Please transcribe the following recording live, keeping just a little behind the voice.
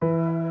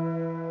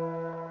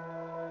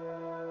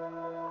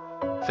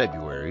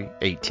February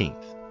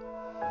 18th.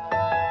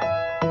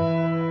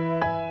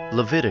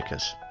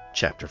 Leviticus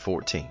chapter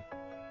 14.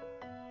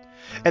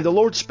 And the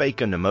Lord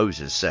spake unto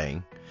Moses,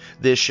 saying,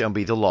 This shall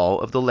be the law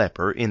of the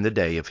leper in the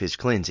day of his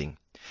cleansing.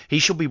 He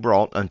shall be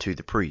brought unto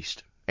the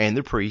priest, and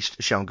the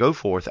priest shall go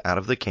forth out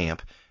of the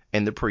camp,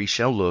 and the priest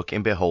shall look,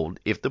 and behold,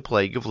 if the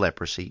plague of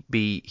leprosy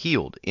be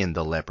healed in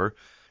the leper,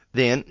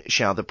 then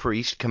shall the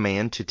priest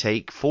command to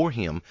take for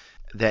him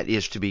that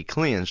is to be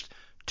cleansed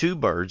 2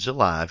 birds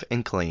alive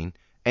and clean,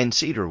 and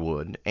cedar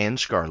wood, and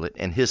scarlet,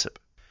 and hyssop.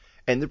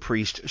 And the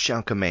priest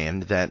shall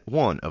command that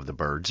one of the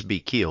birds be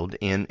killed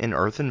in an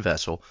earthen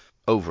vessel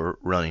over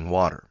running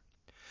water.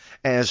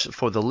 As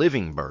for the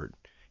living bird,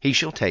 he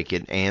shall take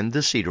it, and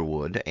the cedar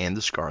wood, and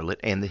the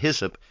scarlet, and the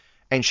hyssop,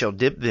 and shall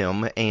dip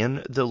them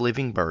and the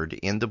living bird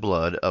in the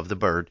blood of the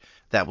bird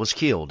that was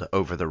killed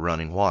over the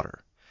running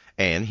water.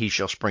 And he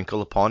shall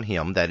sprinkle upon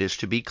him that is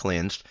to be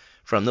cleansed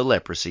from the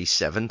leprosy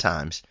 7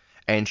 times,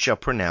 and shall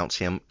pronounce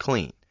him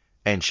clean,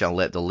 and shall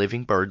let the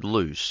living bird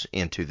loose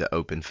into the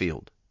open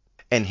field.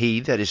 And he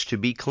that is to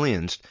be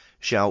cleansed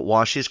shall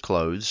wash his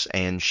clothes,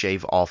 and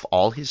shave off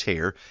all his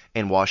hair,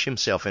 and wash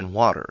himself in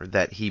water,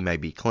 that he may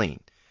be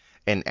clean.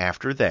 And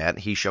after that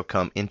he shall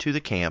come into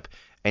the camp,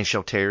 and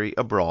shall tarry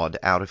abroad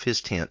out of his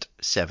tent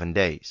 7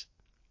 days.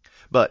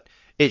 But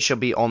it shall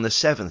be on the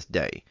 7th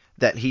day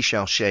that he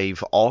shall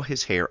shave all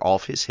his hair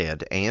off his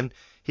head, and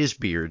his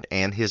beard,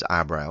 and his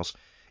eyebrows,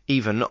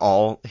 even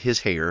all his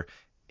hair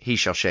he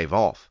shall shave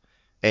off.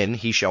 And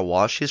he shall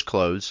wash his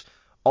clothes,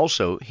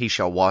 also he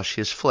shall wash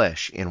his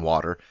flesh in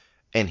water,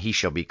 and he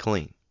shall be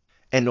clean.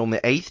 And on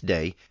the 8th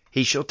day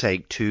he shall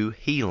take 2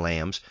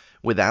 he-lambs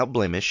without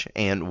blemish,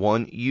 and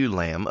 1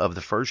 ewe-lamb of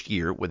the first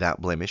year without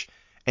blemish,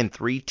 and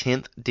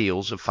 3/10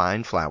 deals of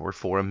fine flour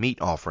for a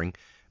meat offering,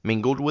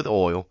 mingled with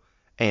oil,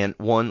 and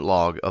 1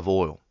 log of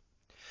oil.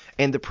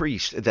 And the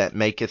priest that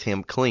maketh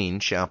him clean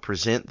shall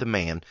present the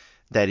man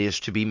that is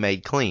to be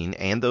made clean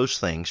and those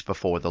things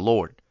before the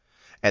Lord,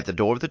 at the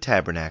door of the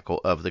tabernacle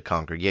of the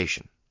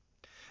congregation.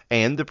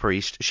 And the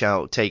priest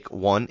shall take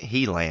 1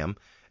 he-lamb,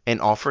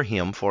 and offer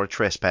him for a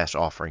trespass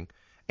offering,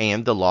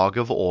 and the log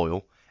of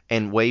oil,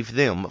 and wave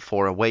them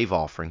for a wave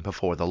offering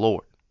before the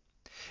Lord.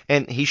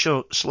 And he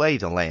shall slay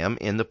the lamb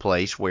in the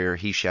place where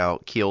he shall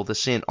kill the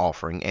sin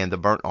offering and the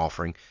burnt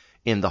offering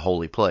in the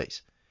holy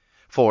place.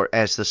 For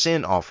as the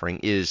sin offering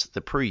is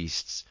the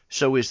priest's,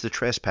 so is the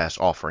trespass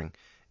offering,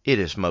 it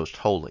is most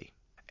holy.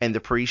 And the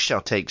priest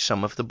shall take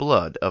some of the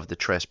blood of the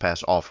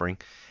trespass offering,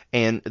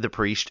 and the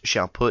priest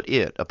shall put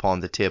it upon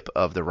the tip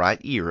of the right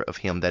ear of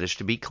him that is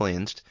to be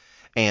cleansed,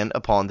 and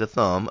upon the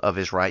thumb of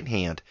his right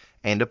hand,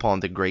 and upon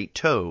the great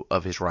toe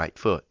of his right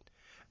foot.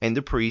 And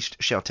the priest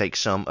shall take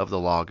some of the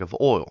log of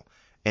oil,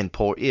 and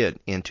pour it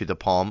into the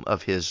palm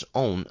of his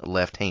own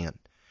left hand.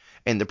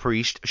 And the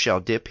priest shall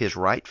dip his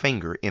right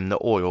finger in the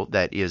oil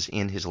that is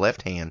in his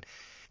left hand,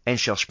 and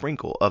shall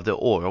sprinkle of the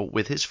oil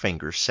with his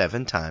fingers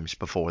 7 times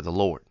before the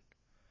Lord.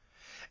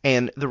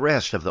 And the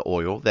rest of the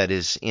oil that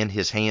is in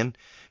his hand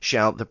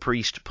shall the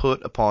priest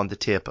put upon the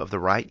tip of the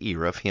right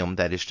ear of him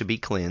that is to be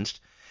cleansed,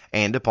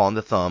 and upon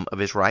the thumb of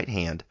his right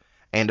hand,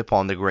 and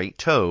upon the great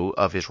toe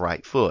of his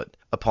right foot,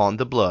 upon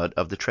the blood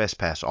of the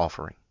trespass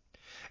offering.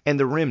 And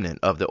the remnant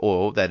of the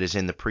oil that is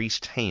in the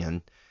priest's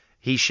hand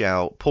he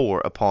shall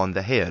pour upon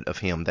the head of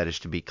him that is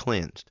to be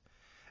cleansed,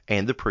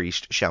 and the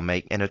priest shall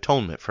make an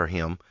atonement for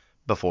him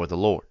before the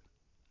Lord.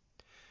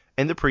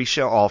 And the priest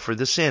shall offer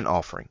the sin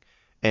offering,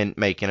 and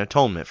make an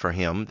atonement for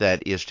him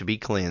that is to be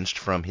cleansed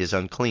from his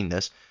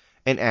uncleanness,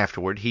 and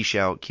afterward he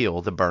shall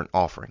kill the burnt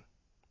offering.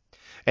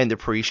 And the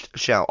priest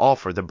shall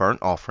offer the burnt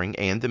offering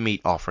and the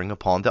meat offering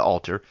upon the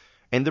altar,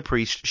 and the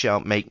priest shall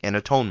make an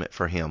atonement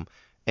for him,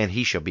 and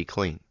he shall be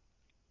clean.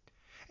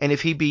 And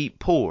if he be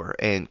poor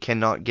and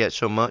cannot get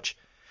so much,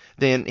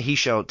 then he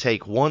shall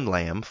take 1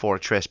 lamb for a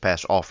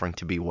trespass offering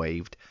to be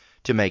waved,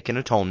 to make an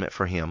atonement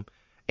for him,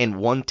 and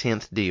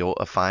 1/10 deal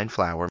of fine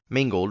flour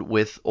mingled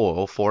with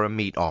oil for a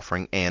meat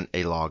offering, and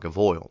a log of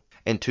oil,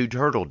 and 2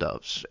 turtle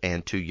doves,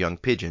 and 2 young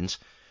pigeons,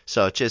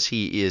 such as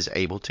he is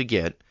able to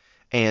get,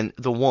 and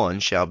the one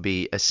shall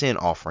be a sin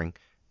offering,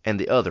 and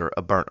the other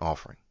a burnt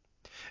offering.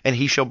 And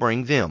he shall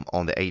bring them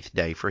on the 8th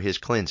day for his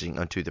cleansing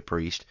unto the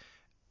priest,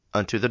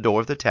 unto the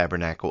door of the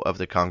tabernacle of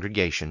the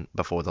congregation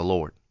before the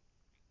Lord.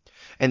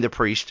 And the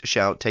priest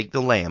shall take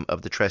the lamb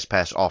of the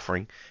trespass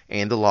offering,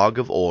 and the log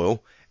of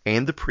oil,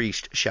 and the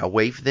priest shall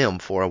wave them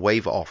for a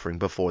wave offering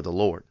before the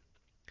Lord.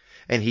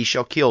 And he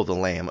shall kill the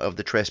lamb of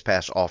the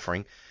trespass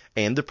offering,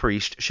 and the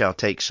priest shall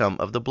take some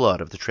of the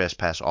blood of the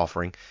trespass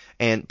offering,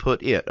 and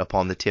put it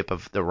upon the tip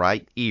of the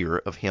right ear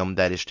of him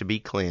that is to be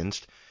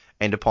cleansed,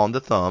 and upon the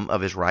thumb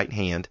of his right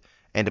hand,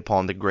 and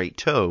upon the great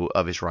toe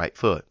of his right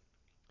foot.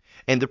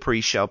 And the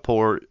priest shall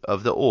pour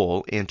of the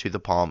oil into the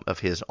palm of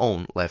his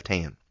own left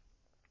hand.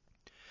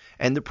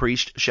 And the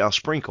priest shall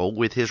sprinkle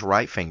with his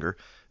right finger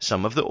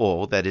some of the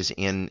oil that is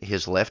in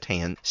his left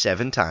hand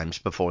 7 times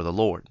before the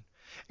Lord.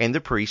 And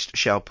the priest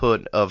shall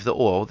put of the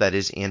oil that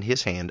is in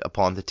his hand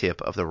upon the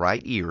tip of the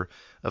right ear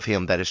of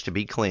him that is to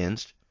be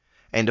cleansed,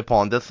 and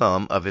upon the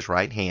thumb of his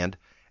right hand,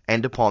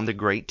 and upon the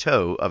great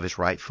toe of his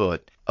right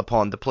foot,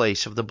 upon the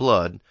place of the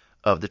blood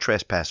of the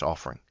trespass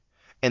offering.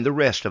 And the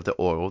rest of the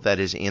oil that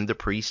is in the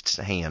priest's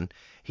hand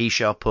he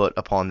shall put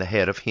upon the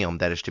head of him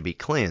that is to be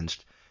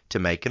cleansed, to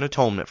make an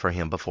atonement for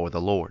him before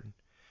the Lord.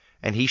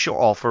 And he shall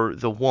offer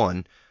the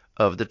one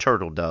of the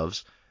turtle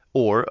doves,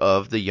 or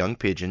of the young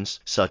pigeons,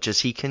 such as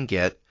he can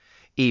get,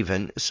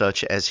 even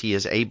such as he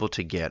is able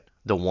to get,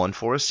 the one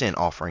for a sin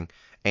offering,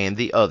 and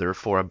the other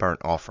for a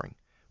burnt offering,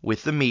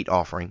 with the meat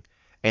offering,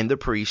 and the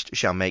priest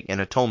shall make an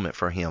atonement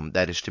for him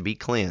that is to be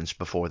cleansed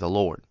before the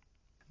Lord.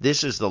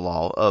 This is the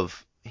law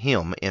of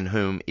him in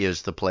whom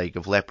is the plague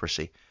of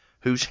leprosy,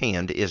 whose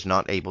hand is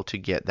not able to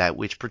get that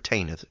which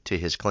pertaineth to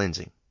his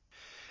cleansing.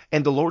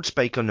 And the Lord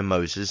spake unto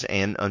Moses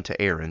and unto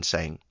Aaron,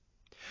 saying,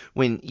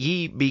 When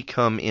ye be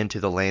come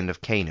into the land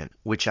of Canaan,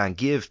 which I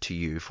give to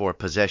you for a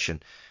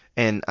possession,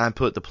 and I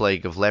put the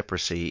plague of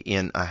leprosy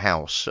in a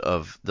house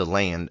of the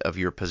land of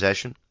your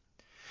possession,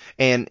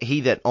 and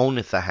he that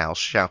owneth the house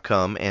shall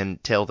come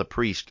and tell the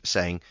priest,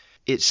 saying,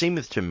 It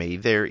seemeth to me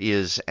there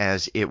is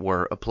as it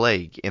were a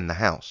plague in the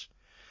house.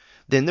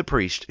 Then the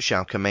priest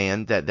shall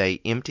command that they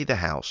empty the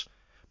house,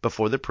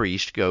 before the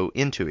priest go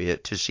into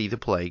it to see the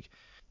plague,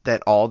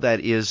 that all that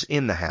is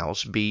in the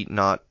house be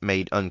not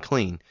made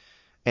unclean,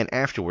 and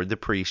afterward the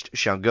priest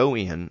shall go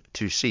in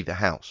to see the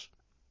house.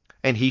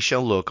 And he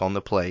shall look on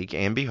the plague,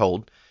 and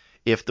behold,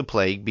 if the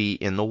plague be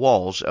in the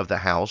walls of the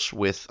house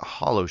with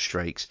hollow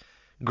strakes,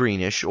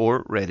 greenish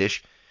or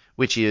reddish,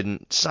 which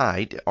in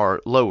sight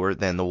are lower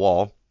than the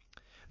wall,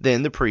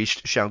 then the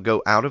priest shall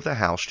go out of the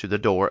house to the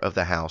door of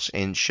the house,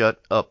 and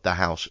shut up the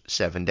house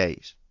 7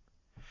 days.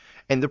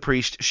 And the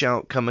priest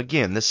shall come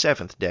again the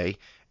 7th day,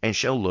 and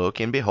shall look,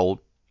 and behold,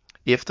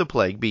 if the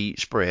plague be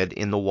spread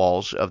in the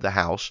walls of the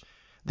house,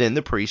 then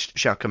the priest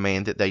shall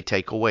command that they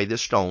take away the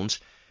stones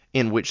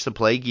in which the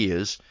plague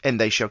is, and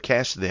they shall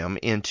cast them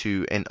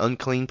into an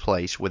unclean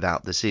place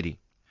without the city.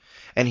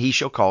 And he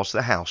shall cause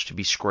the house to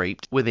be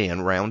scraped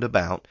within round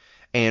about,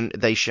 and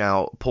they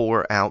shall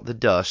pour out the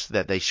dust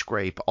that they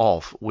scrape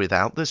off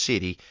without the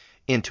city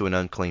into an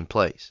unclean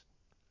place.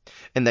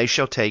 And they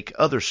shall take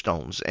other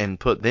stones, and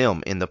put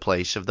them in the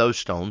place of those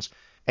stones,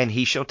 and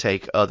he shall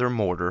take other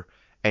mortar,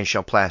 and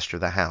shall plaster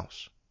the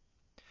house.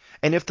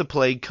 And if the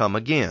plague come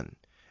again,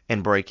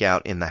 and break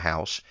out in the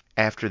house,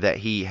 after that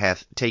he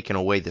hath taken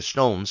away the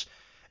stones,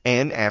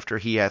 and after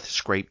he hath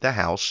scraped the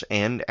house,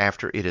 and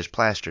after it is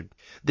plastered,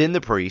 then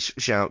the priest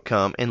shall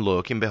come and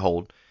look, and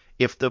behold,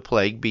 if the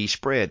plague be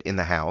spread in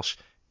the house,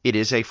 it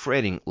is a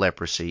fretting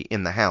leprosy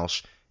in the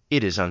house,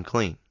 it is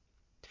unclean.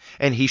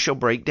 And he shall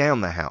break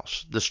down the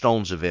house, the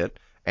stones of it,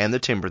 and the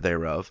timber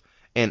thereof,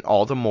 and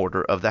all the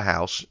mortar of the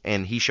house,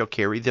 and he shall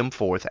carry them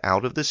forth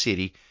out of the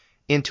city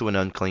into an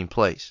unclean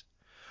place.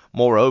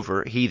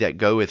 Moreover, he that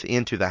goeth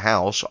into the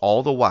house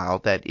all the while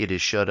that it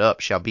is shut up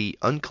shall be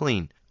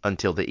unclean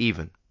until the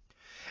even.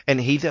 And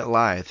he that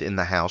lieth in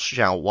the house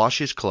shall wash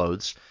his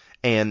clothes,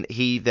 and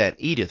he that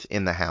eateth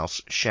in the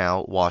house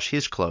shall wash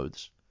his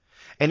clothes.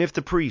 And if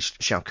the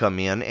priest shall come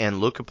in and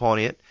look upon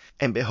it,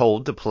 and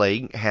behold, the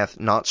plague hath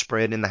not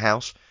spread in the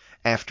house,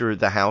 after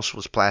the house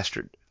was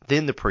plastered,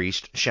 then the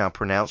priest shall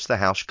pronounce the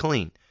house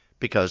clean,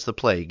 because the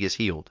plague is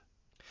healed.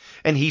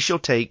 And he shall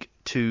take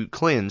to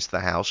cleanse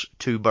the house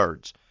 2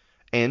 birds,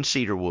 and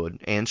cedar wood,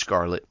 and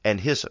scarlet,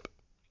 and hyssop.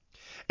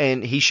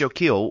 And he shall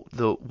kill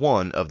the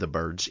one of the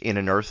birds in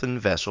an earthen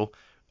vessel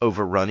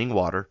over running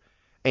water,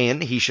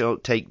 and he shall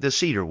take the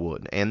cedar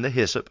wood, and the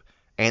hyssop,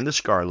 and the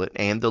scarlet,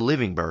 and the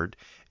living bird,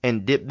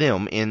 and dip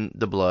them in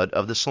the blood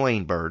of the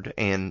slain bird,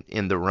 and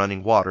in the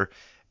running water,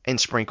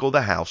 and sprinkle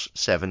the house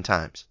 7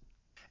 times.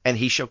 And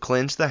he shall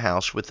cleanse the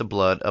house with the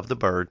blood of the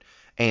bird,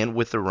 and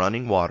with the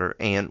running water,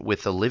 and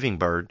with the living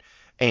bird,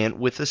 and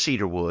with the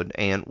cedar wood,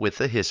 and with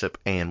the hyssop,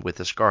 and with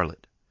the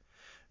scarlet.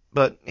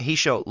 But he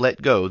shall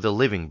let go the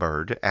living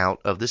bird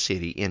out of the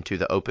city into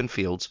the open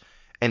fields,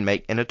 and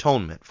make an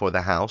atonement for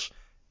the house,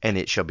 and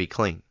it shall be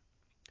clean.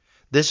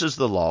 This is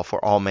the law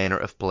for all manner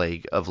of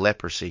plague of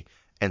leprosy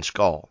and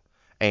scall,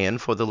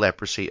 and for the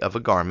leprosy of a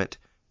garment,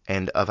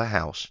 and of a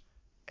house,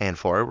 and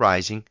for a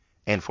rising,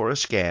 and for a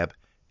scab,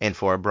 and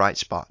for a bright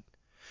spot,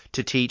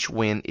 to teach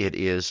when it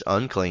is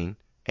unclean,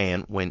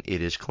 and when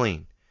it is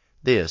clean.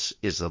 This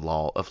is the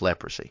law of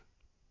leprosy.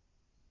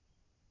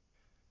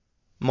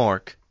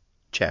 Mark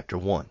chapter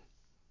 1.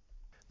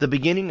 The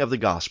beginning of the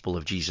gospel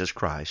of Jesus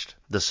Christ,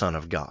 the Son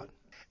of God.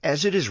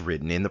 As it is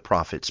written in the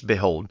prophets,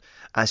 Behold,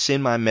 I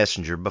send my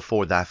messenger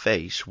before thy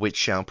face, which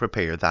shall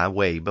prepare thy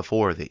way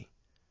before thee.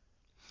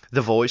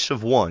 The voice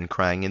of one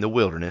crying in the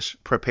wilderness,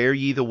 Prepare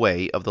ye the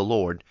way of the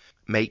Lord,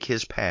 make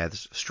his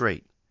paths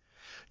straight.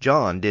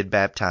 John did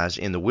baptize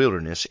in the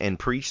wilderness, and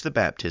preach the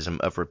baptism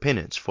of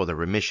repentance for the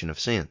remission of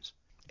sins.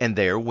 And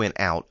there went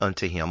out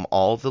unto him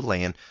all the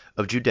land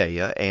of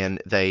Judea,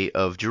 and they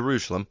of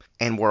Jerusalem,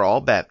 and were all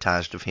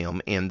baptized of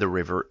him in the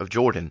river of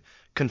Jordan,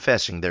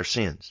 confessing their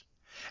sins.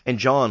 And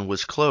John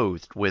was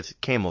clothed with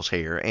camel's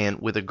hair, and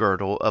with a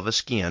girdle of a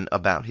skin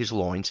about his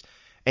loins,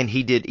 and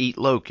he did eat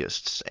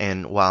locusts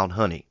and wild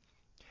honey,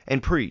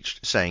 and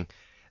preached, saying,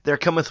 There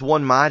cometh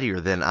one mightier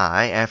than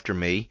I after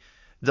me,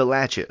 the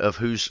latchet of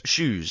whose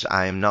shoes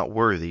I am not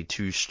worthy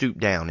to stoop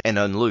down and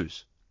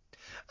unloose.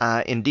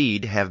 I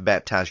indeed have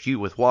baptized you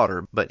with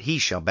water, but he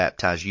shall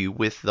baptize you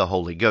with the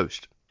Holy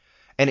Ghost.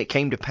 And it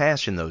came to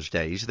pass in those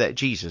days that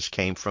Jesus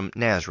came from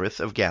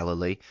Nazareth of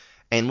Galilee,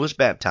 and was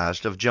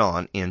baptized of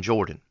John in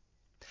Jordan.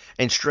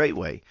 And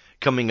straightway,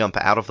 coming up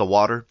out of the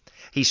water,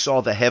 he saw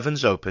the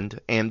heavens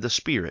opened, and the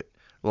Spirit,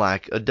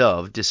 like a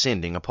dove,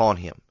 descending upon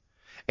him.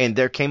 And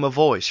there came a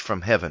voice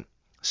from heaven,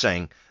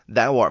 saying,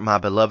 Thou art my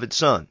beloved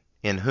Son,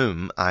 in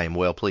whom I am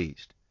well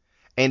pleased.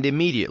 And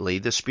immediately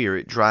the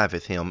Spirit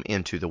driveth him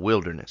into the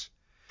wilderness.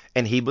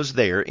 And he was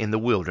there in the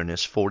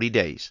wilderness 40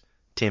 days,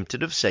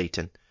 tempted of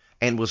Satan,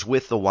 and was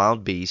with the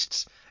wild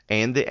beasts,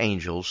 and the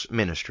angels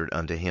ministered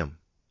unto him.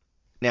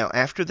 Now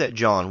after that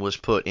John was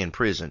put in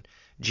prison,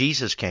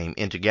 Jesus came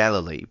into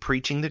Galilee,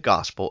 preaching the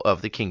gospel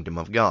of the kingdom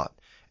of God,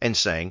 and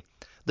saying,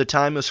 The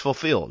time is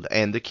fulfilled,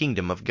 and the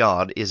kingdom of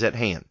God is at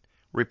hand.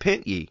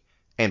 Repent ye,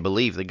 and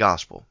believe the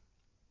gospel.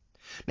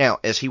 Now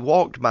as he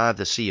walked by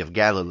the sea of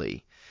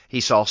Galilee, he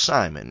saw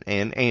Simon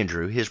and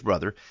Andrew his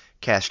brother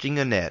casting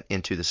a net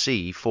into the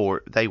sea,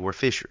 for they were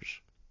fishers.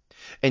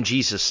 And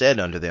Jesus said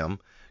unto them,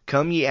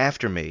 Come ye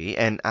after me,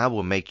 and I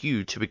will make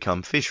you to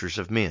become fishers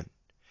of men.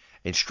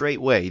 And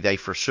straightway they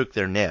forsook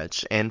their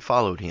nets, and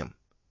followed him.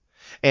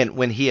 And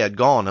when he had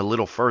gone a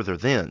little further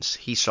thence,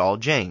 he saw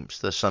James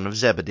the son of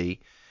Zebedee,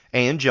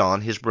 and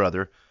John his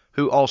brother,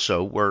 who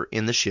also were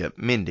in the ship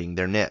mending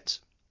their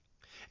nets.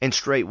 And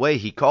straightway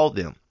he called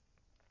them.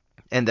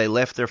 And they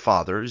left their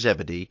father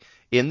Zebedee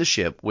in the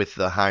ship with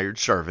the hired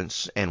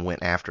servants, and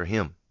went after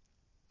him.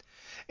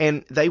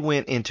 And they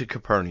went into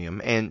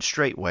Capernaum, and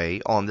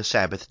straightway on the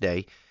Sabbath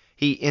day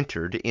he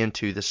entered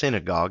into the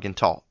synagogue and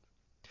taught.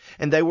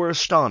 And they were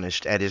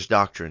astonished at his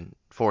doctrine,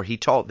 for he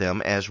taught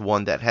them as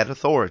one that had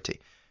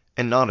authority,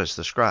 and not as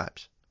the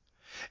scribes.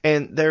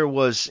 And there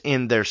was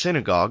in their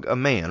synagogue a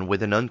man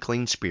with an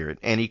unclean spirit,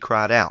 and he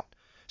cried out,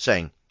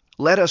 saying,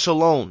 Let us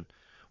alone.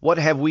 What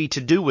have we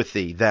to do with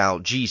thee, thou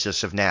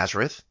Jesus of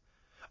Nazareth?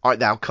 Art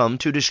thou come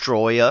to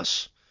destroy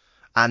us?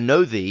 I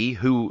know thee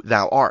who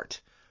thou art,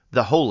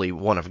 the Holy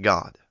One of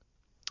God.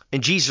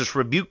 And Jesus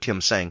rebuked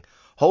him, saying,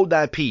 Hold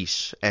thy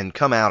peace, and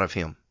come out of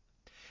him.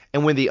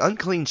 And when the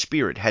unclean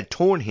spirit had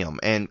torn him,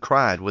 and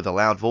cried with a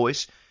loud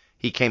voice,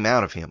 he came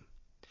out of him.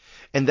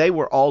 And they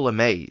were all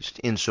amazed,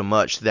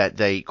 insomuch that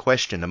they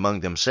questioned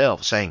among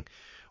themselves, saying,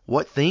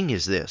 What thing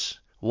is this?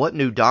 What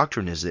new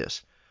doctrine is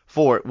this?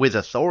 For with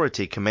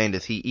authority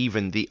commandeth he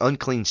even the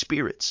unclean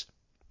spirits,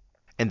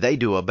 and they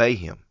do obey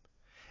him.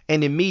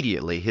 And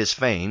immediately his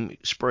fame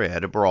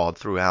spread abroad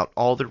throughout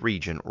all the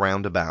region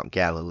round about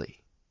Galilee.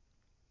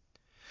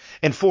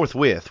 And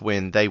forthwith,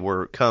 when they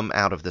were come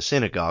out of the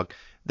synagogue,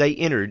 they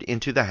entered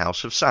into the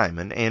house of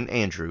Simon and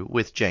Andrew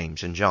with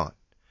James and John.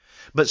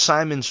 But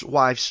Simon's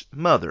wife's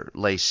mother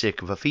lay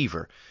sick of a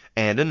fever,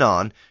 and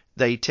anon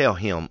they tell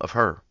him of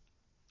her.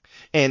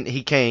 And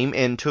he came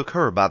and took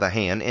her by the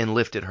hand, and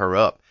lifted her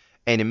up,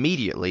 and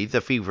immediately the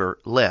fever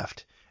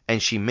left,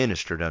 and she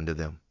ministered unto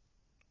them.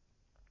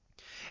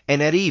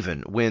 And at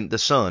even, when the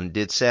sun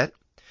did set,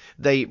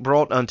 they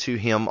brought unto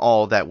him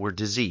all that were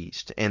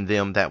diseased, and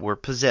them that were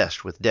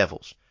possessed with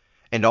devils.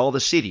 And all the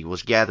city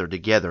was gathered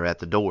together at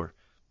the door.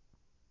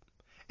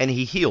 And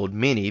he healed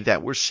many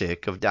that were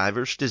sick of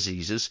divers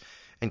diseases,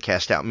 and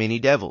cast out many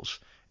devils,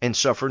 and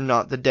suffered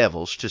not the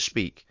devils to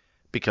speak,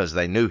 because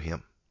they knew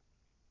him.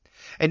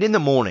 And in the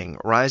morning,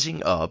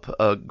 rising up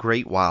a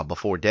great while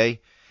before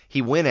day,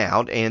 he went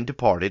out and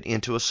departed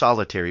into a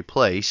solitary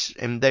place,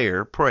 and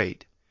there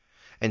prayed.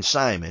 And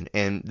Simon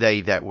and they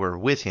that were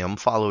with him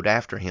followed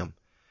after him.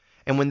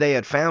 And when they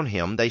had found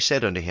him, they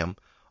said unto him,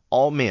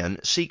 All men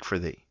seek for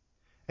thee.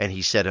 And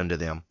he said unto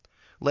them,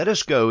 Let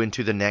us go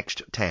into the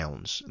next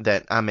towns,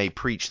 that I may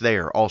preach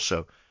there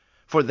also,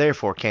 for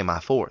therefore came I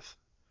forth.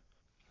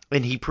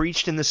 And he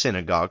preached in the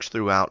synagogues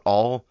throughout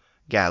all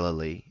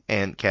Galilee,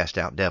 and cast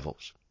out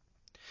devils.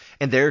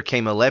 And there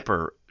came a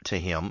leper to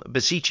him,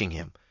 beseeching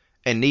him,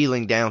 and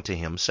kneeling down to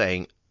him,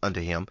 saying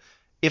unto him,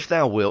 If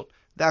thou wilt,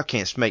 thou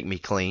canst make me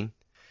clean.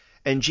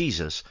 And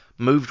Jesus,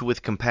 moved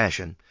with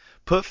compassion,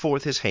 put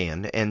forth his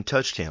hand, and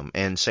touched him,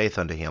 and saith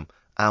unto him,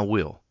 I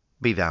will,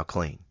 be thou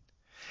clean.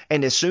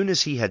 And as soon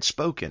as he had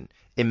spoken,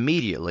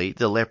 immediately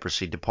the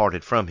leprosy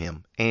departed from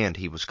him, and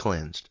he was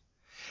cleansed.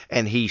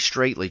 And he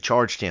straitly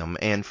charged him,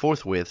 and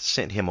forthwith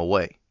sent him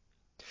away.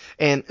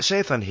 And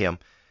saith unto him,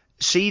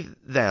 See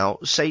thou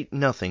say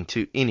nothing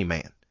to any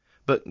man,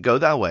 but go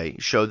thy way,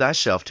 show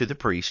thyself to the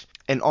priest,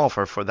 and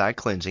offer for thy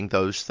cleansing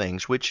those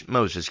things which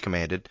Moses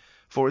commanded,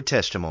 for a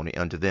testimony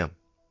unto them.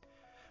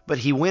 But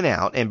he went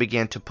out, and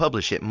began to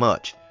publish it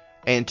much,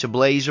 and to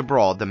blaze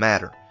abroad the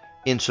matter,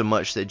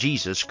 insomuch that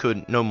Jesus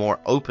could no more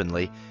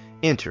openly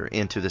enter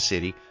into the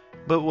city,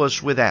 but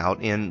was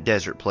without in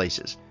desert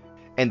places.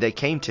 And they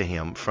came to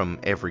him from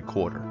every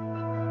quarter.